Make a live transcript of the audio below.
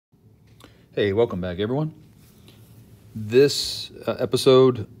Hey, welcome back, everyone. This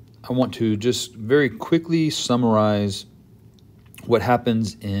episode, I want to just very quickly summarize what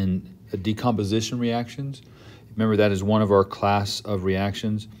happens in decomposition reactions. Remember, that is one of our class of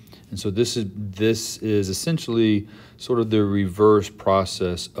reactions. And so this is essentially sort of the reverse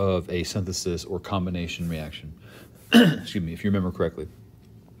process of a synthesis or combination reaction. Excuse me, if you remember correctly.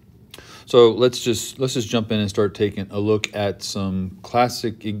 So let's just jump in and start taking a look at some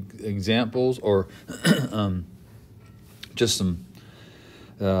classic examples, or just some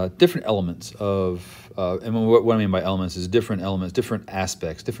different elements of, and what I mean by elements is different elements, different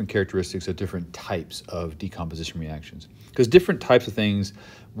aspects, different characteristics of different types of decomposition reactions. Because different types of things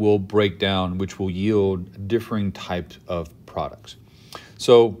will break down, which will yield differing types of products.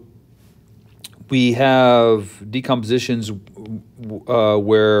 So we have decompositions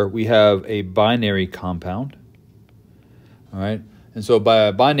where we have a binary compound, all right? And so by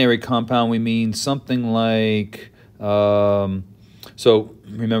a binary compound, we mean something like, so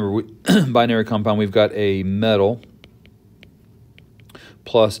remember, binary compound, we've got a metal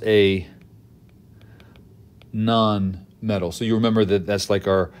plus a non-metal. So you remember that that's like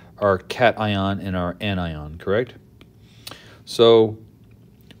our cation and our anion, correct? So,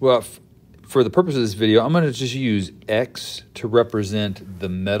 well, for the purpose of this video, I'm going to just use X to represent the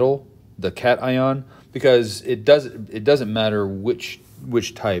metal, the cation, because it doesn't matter which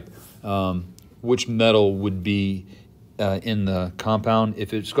type, which metal would be in the compound.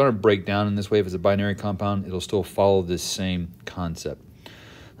 If it's going to break down in this way, if it's a binary compound, it'll still follow this same concept.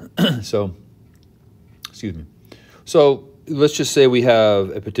 So, excuse me. So let's just say we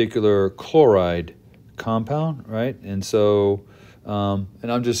have a particular chloride compound, right? And so, and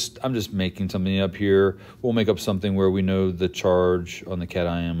I'm just making something up here. We'll make up something where we know the charge on the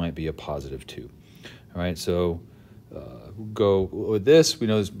cation might be a +2. All right, so we'll go with this. We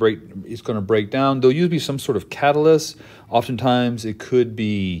know it's going to break down. There'll usually be some sort of catalyst. Oftentimes it could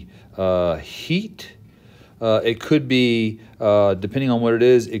be heat. It could be, depending on what it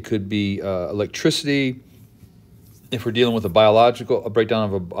is, it could be electricity. If we're dealing with a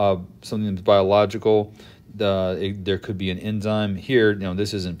breakdown of something that's biological, there could be an enzyme here.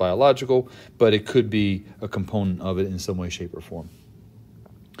 This isn't biological, but it could be a component of it in some way, shape, or form.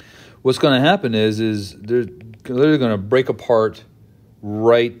 What's going to happen is they're literally going to break apart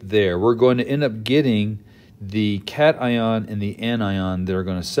right there. We're going to end up getting the cation and the anion that are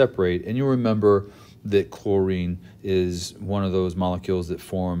going to separate. And you'll remember that chlorine is one of those molecules that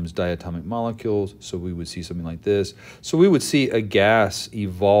forms diatomic molecules. So we would see something like this. So we would see a gas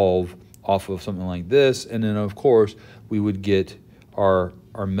evolve off of something like this, and then of course we would get our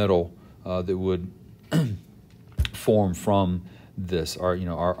metal that would form from this,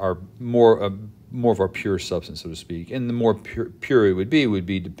 our more of our pure substance, so to speak. And the more pure it would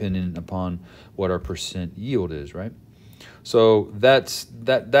be dependent upon what our percent yield is, right? So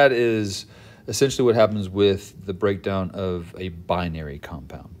that is essentially what happens with the breakdown of a binary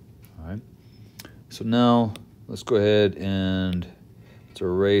compound. All right. So now let's go ahead and let's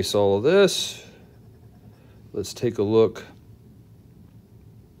erase all of this. Let's take a look.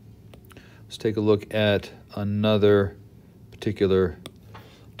 Let's take a look at another particular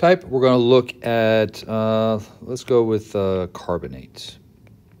type. We're going to look at, let's go with carbonates.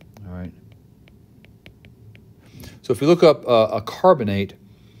 All right. So if you look up a carbonate,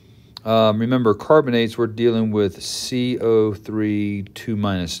 remember carbonates, we're dealing with CO3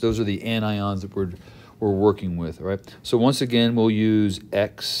 2-. Those are the anions that we're working with, all right? So once again, we'll use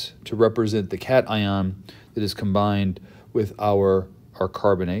X to represent the cation that is combined with our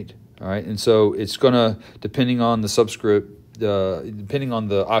carbonate, all right? And so it's going to, depending on the subscript, depending on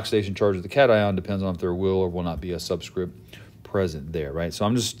the oxidation charge of the cation, depends on if there will or will not be a subscript present there, right? So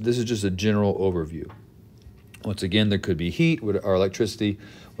this is just a general overview. Once again, there could be heat or electricity,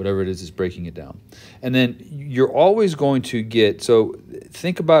 whatever it is breaking it down. And then you're always going to get, so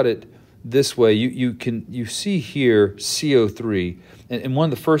think about it this way. You see here CO3, and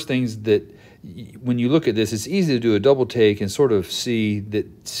one of the first things that when you look at this, it's easy to do a double take and sort of see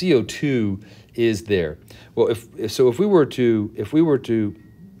that CO2 is there. Well, if we were to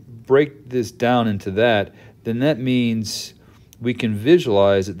break this down into that, then that means we can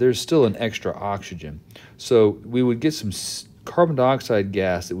visualize that there's still an extra oxygen. So we would get some carbon dioxide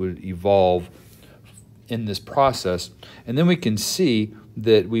gas that would evolve in this process, and then we can see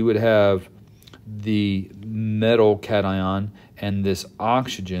that we would have the metal cation and this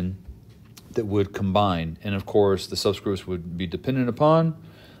oxygen that would combine. And of course, the subscripts would be dependent upon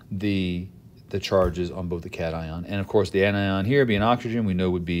the charges on both the cation. And of course, the anion here being oxygen, we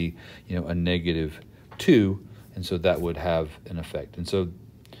know would be, a -2. And so that would have an effect. And so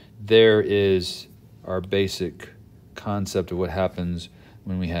there is our basic concept of what happens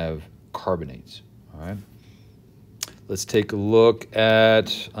when we have carbonates. All right. Let's take a look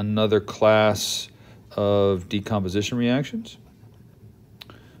at another class of decomposition reactions.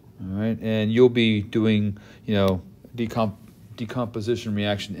 All right, and you'll be doing, decomposition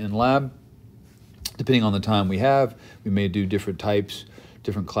reaction in lab. Depending on the time we have, we may do different types,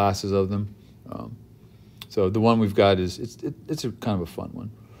 different classes of them. So the one we've got is it's a kind of a fun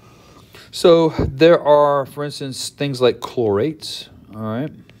one. So there are, for instance, things like chlorates. All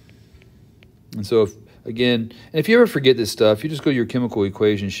right, and so if you ever forget this stuff, you just go to your chemical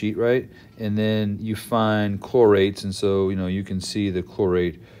equation sheet, right, and then you find chlorates, and so you can see the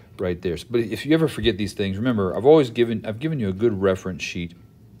chlorate right there. But if you ever forget these things, remember I've given you a good reference sheet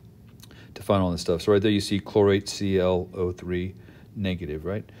to find all this stuff. So right there you see chlorate ClO3 negative,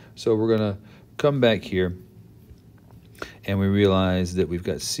 right? So we're gonna come back here and we realize that we've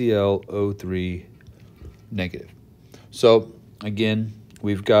got ClO3 negative. So again,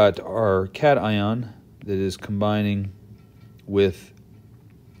 we've got our cation that is combining with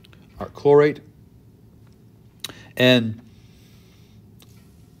our chlorate, and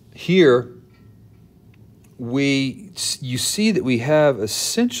here you see that we have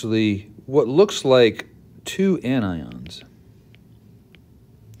essentially what looks like two anions.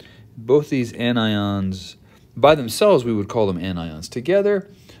 Both these anions, by themselves, we would call them anions. Together,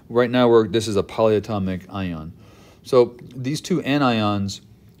 right now, this is a polyatomic ion. So these two anions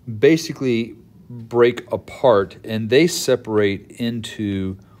basically break apart, and they separate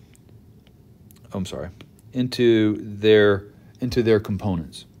into their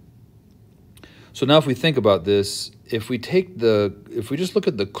components. So now if we think about this, if we just look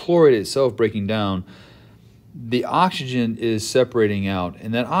at the chlorate itself breaking down, the oxygen is separating out,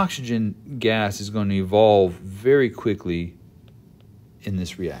 and that oxygen gas is going to evolve very quickly in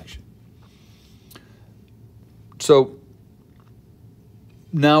this reaction. So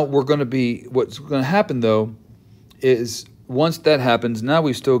now what's going to happen though is once that happens, now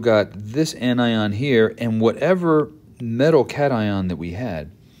we've still got this anion here and whatever metal cation that we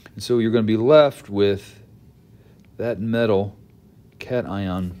had. And so you're going to be left with that metal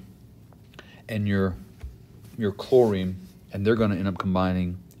cation and your chlorine, and they're going to end up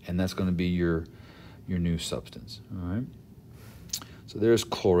combining, and that's going to be your new substance. All right. So there's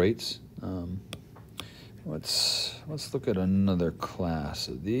chlorates. Let's look at another class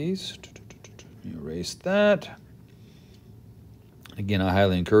of these. Erase that. Again, I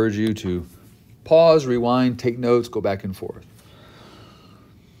highly encourage you to pause, rewind, take notes, go back and forth.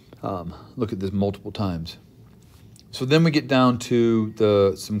 Look at this multiple times. So then we get down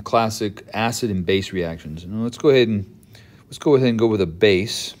to some classic acid and base reactions. And let's go ahead and go with a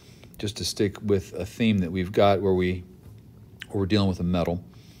base, just to stick with a theme that we've got where we're dealing with a metal.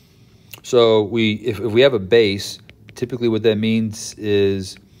 So if we have a base, typically what that means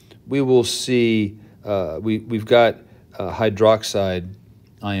is we will see we've got hydroxide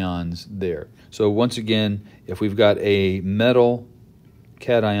ions there. So once again, if we've got a metal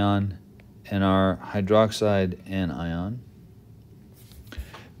cation and our hydroxide anion,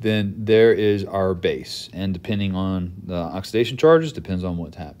 then there is our base. And depending on the oxidation charges, depends on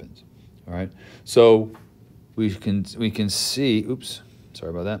what happens. All right. So we can see, oops,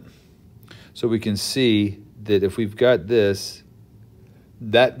 sorry about that. So we can see that if we've got this,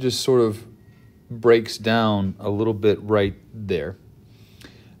 that just sort of breaks down a little bit right there.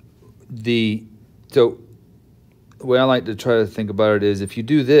 So the way I like to try to think about it is if you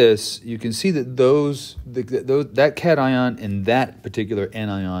do this, you can see that that cation and that particular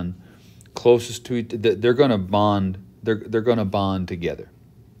anion closest to it, they're going to bond. They're going to bond together.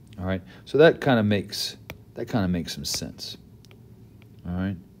 All right. So that kind of makes some sense. All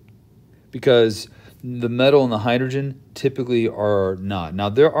right. Because the metal and the hydrogen typically are not. Now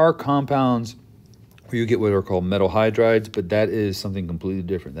there are compounds where you get what are called metal hydrides, but that is something completely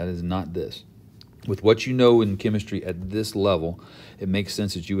different. That is not this. With what you know in chemistry at this level, it makes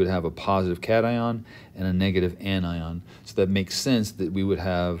sense that you would have a positive cation and a negative anion. So that makes sense that we would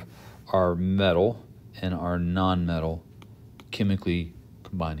have our metal and our non-metal chemically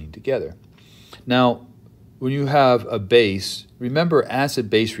combining together. Now, when you have a base, remember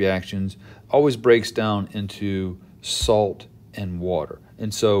acid-base reactions always breaks down into salt and water.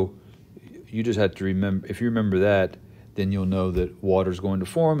 And so you just have to remember, if you remember that, then you'll know that water is going to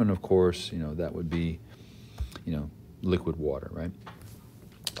form, and of course, that would be, liquid water, right?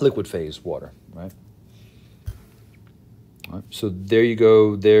 Liquid phase water, right? All right, so there you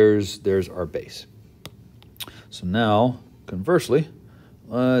go. There's our base. So now, conversely,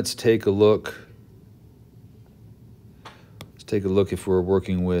 let's take a look take a look if we're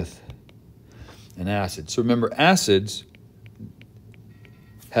working with an acid. So remember, acids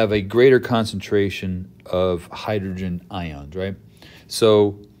have a greater concentration of hydrogen ions, right?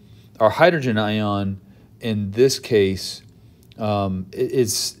 So our hydrogen ion in this case,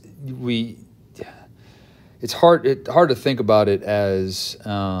 it's hard to think about it as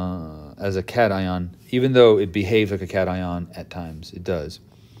a cation, even though it behaves like a cation at times. It does.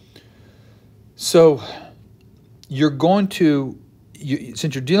 So you're going to,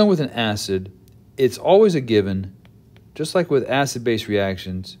 since you're dealing with an acid, it's always a given, just like with acid-base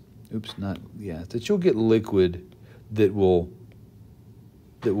reactions. That you'll get liquid that will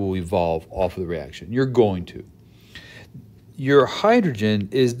evolve off of the reaction. You're going to. Your hydrogen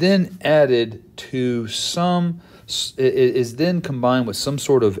is then added to is then combined with some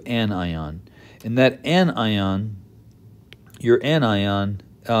sort of anion. And that anion, your anion,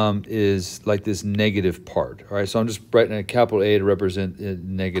 is like this negative part. All right, so I'm just writing a capital A to represent the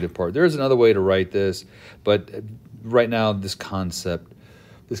negative part. There is another way to write this, but right now this concept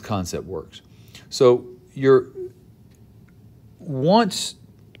works. So once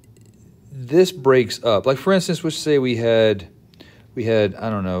this breaks up, like for instance, let's say we had I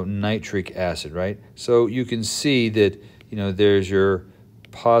don't know, nitric acid, right? So you can see that, you know, there's your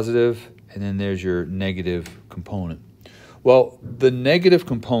positive and then there's your negative component. Well, the negative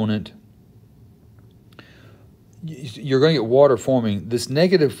component, you're going to get water forming. This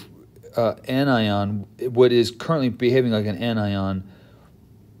negative anion, what is currently behaving like an anion,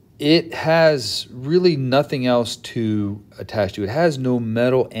 it has really nothing else to attach to. It has no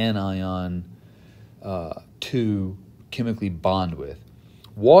metal anion to chemically bond with.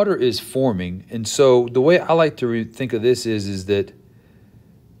 Water is forming, and so the way I like to think of this is that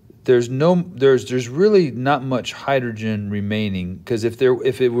there's really not much hydrogen remaining, because if it were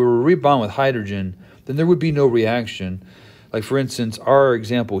to rebond with hydrogen, then there would be no reaction. Like for instance, our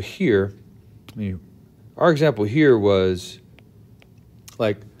example here was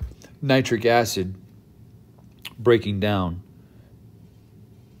like nitric acid breaking down.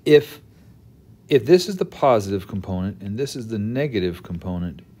 If this is the positive component and this is the negative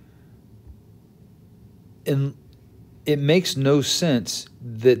component, and it makes no sense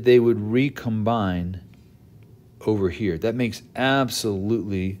that they would recombine over here. That makes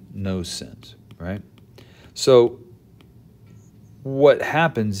absolutely no sense, right? So what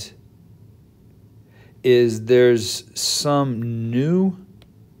happens is there's some new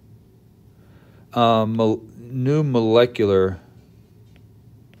molecular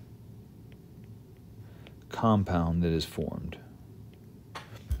compound that is formed.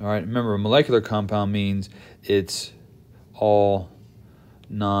 All right, remember, a molecular compound means it's all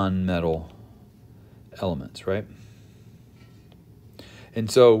non-metal elements, right? And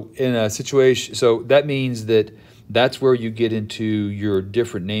so in a situation, so that means that's where you get into your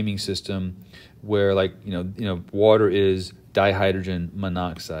different naming system, where, like, you know, water is dihydrogen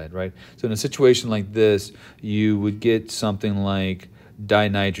monoxide, right? So in a situation like this, you would get something like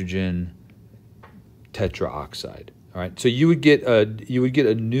dinitrogen tetraoxide. All right, so you would get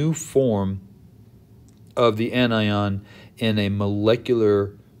a new form of the anion in a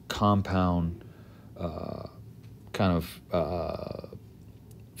molecular compound kind of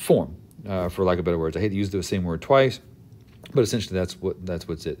form, for lack of better words. I hate to use the same word twice, but essentially that's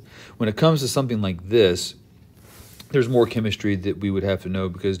what's it. When it comes to something like this, there's more chemistry that we would have to know,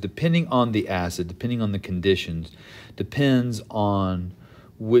 because depending on the acid, depending on the conditions, depends on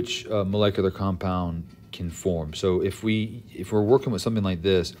which molecular compound can form. So if we're working with something like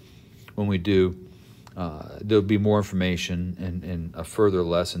this, when we do, there'll be more information and a further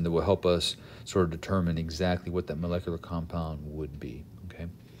lesson that will help us sort of determine exactly what that molecular compound would be. Okay,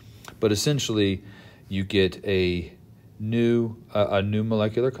 but essentially, you get a new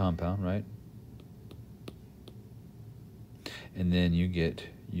molecular compound, right? And then you get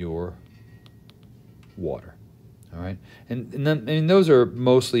your water. All right, and then, I mean, those are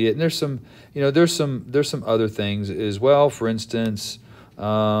mostly it. And there's some, there's some other things as well. For instance,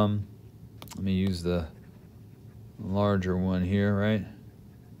 let me use the larger one here, right?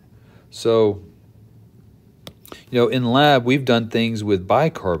 So, in lab we've done things with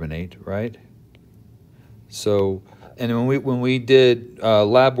bicarbonate, right? So, and when we did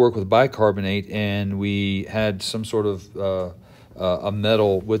lab work with bicarbonate, and we had some sort of a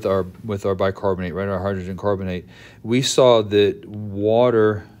metal with our bicarbonate, right, our hydrogen carbonate, we saw that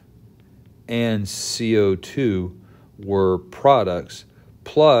water and CO2 were products,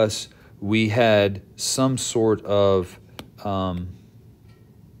 plus we had some sort of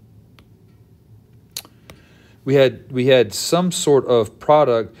we had some sort of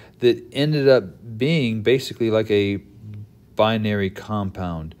product that ended up being basically like a binary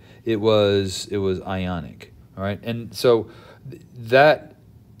compound. It was ionic. All right, and so that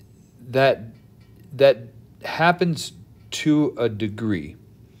happens to a degree.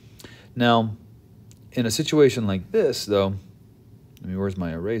 Now, in a situation like this, though, I mean, where's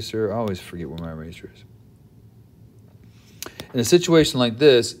my eraser? I always forget where my eraser is. In a situation like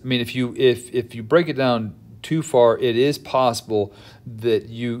this, I mean, if you break it down too far, it is possible that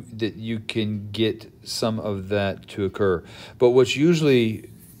you can get some of that to occur. But what's usually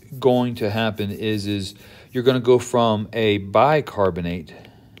going to happen is you're going to go from a bicarbonate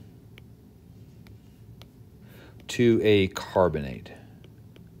to a carbonate,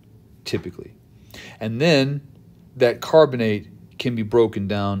 typically. And then that carbonate can be broken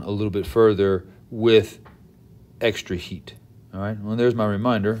down a little bit further with extra heat. All right, well, there's my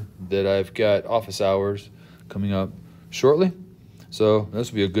reminder that I've got office hours coming up shortly. So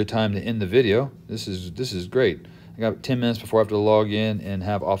this will be a good time to end the video. This is great. I got 10 minutes before I have to log in and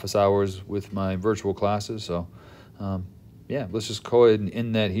have office hours with my virtual classes. So yeah, let's just go ahead and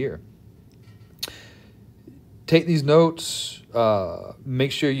end that here. Take these notes,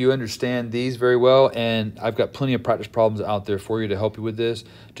 make sure you understand these very well, and I've got plenty of practice problems out there for you to help you with this.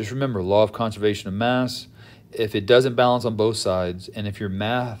 Just remember, law of conservation of mass. If it doesn't balance on both sides, and if your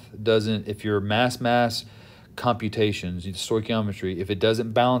mass computations, stoichiometry, if it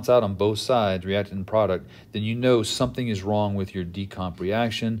doesn't balance out on both sides, reactant and product, then you know something is wrong with your decomp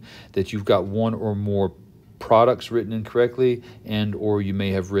reaction, that you've got one or more products written incorrectly, and or you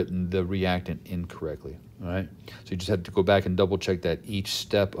may have written the reactant incorrectly. All right, so you just have to go back and double check that each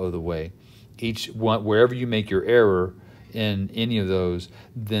step of the way. Wherever you make your error in any of those,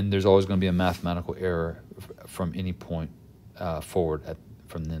 then there's always going to be a mathematical error from any point forward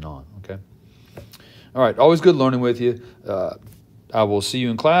from then on. Okay. All right. Always good learning with you. I will see you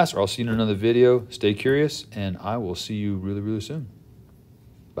in class, or I'll see you in another video. Stay curious, and I will see you really, really soon.